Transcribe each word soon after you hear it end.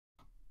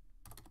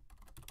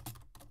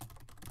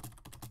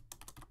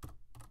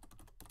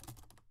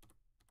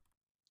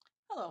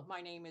Hello,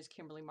 my name is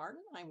Kimberly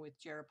Martin. I'm with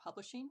Jarrah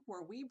Publishing,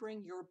 where we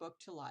bring your book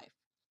to life.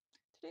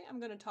 Today I'm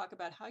going to talk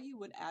about how you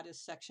would add a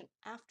section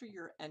after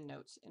your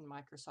endnotes in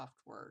Microsoft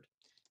Word.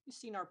 You've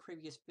seen our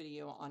previous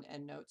video on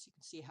endnotes. You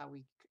can see how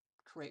we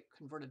create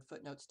converted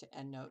footnotes to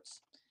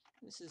endnotes.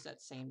 This is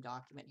that same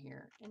document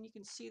here, and you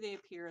can see they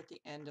appear at the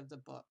end of the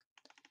book.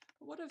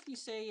 What if you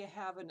say you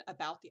have an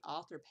About the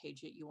Author page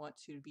that you want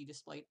to be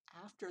displayed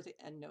after the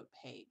endnote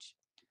page?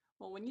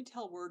 Well, when you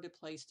tell Word to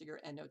place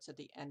your endnotes at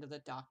the end of the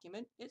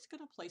document, it's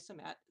going to place them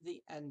at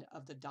the end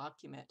of the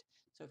document.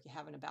 So if you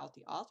have an About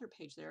the Author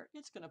page there,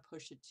 it's going to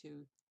push it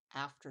to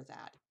after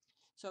that.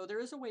 So there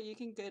is a way you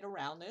can get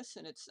around this,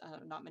 and it's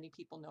not many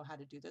people know how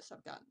to do this.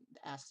 I've gotten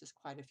asked this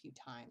quite a few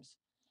times.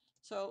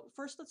 So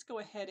first, let's go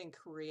ahead and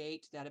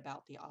create that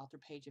About the Author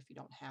page if you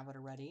don't have it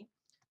already.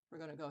 We're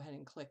going to go ahead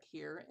and click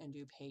here and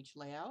do Page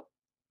Layout.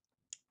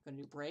 I'm going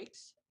to do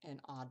Breaks and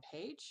Odd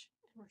Page.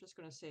 And we're just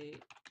going to say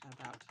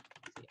About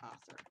the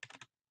Author.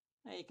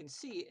 Now you can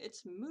see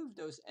it's moved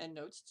those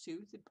endnotes to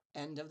the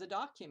end of the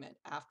document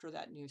after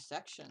that new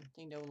section.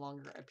 They no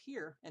longer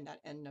appear in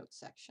that endnote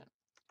section.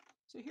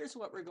 So here's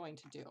what we're going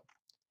to do.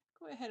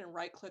 Go ahead and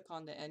right click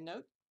on the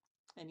endnote,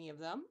 any of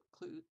them,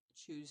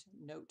 choose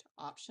Note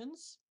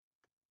Options.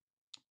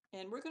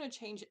 And we're going to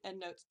change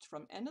endnotes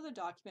from end of the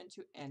document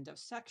to end of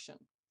section.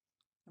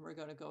 And we're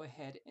going to go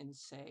ahead and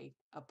say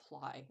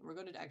Apply. We're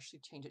going to actually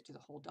change it to the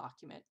whole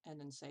document and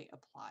then say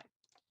Apply.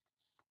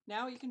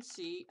 Now you can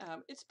see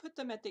it's put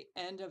them at the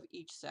end of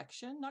each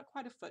section, not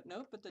quite a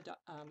footnote, but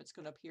it's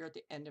going to appear at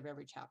the end of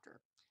every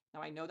chapter.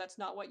 Now I know that's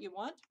not what you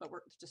want, but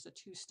it's just a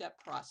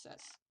two-step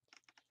process.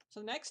 So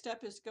the next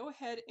step is go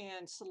ahead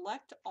and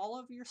select all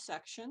of your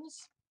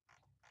sections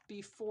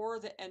before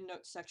the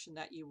EndNote section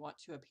that you want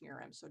to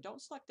appear in. So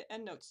don't select the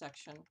EndNote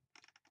section,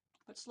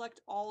 but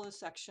select all the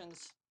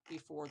sections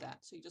before that.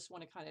 So you just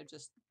want to kind of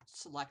just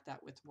select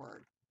that with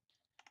Word.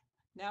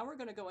 Now we're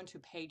going to go into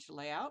Page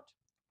Layout,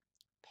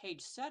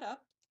 Page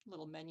Setup,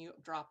 little menu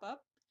drop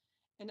up,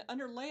 and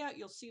under Layout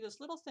you'll see this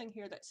little thing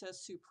here that says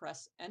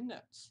Suppress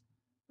Endnotes.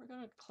 We're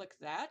going to click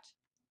that,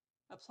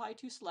 apply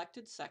to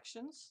selected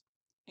sections,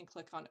 and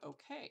click on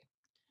OK.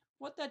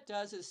 What that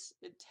does is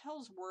it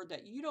tells Word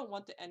that you don't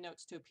want the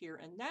endnotes to appear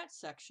in that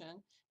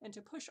section and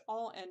to push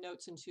all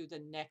endnotes into the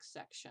next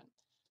section.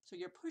 So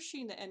you're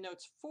pushing the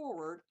endnotes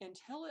forward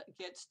until it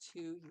gets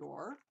to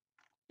your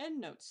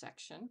endnote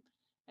section,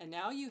 and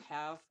now you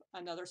have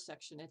another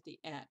section at the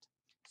end.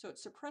 So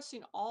it's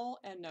suppressing all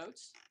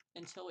endnotes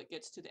until it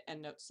gets to the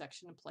endnote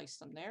section and place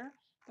them there,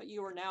 but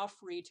you are now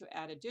free to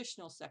add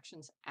additional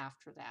sections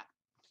after that.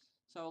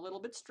 So a little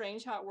bit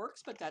strange how it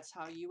works, but that's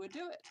how you would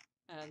do it.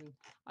 And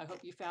I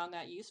hope you found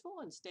that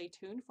useful, and stay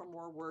tuned for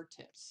more Word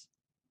tips.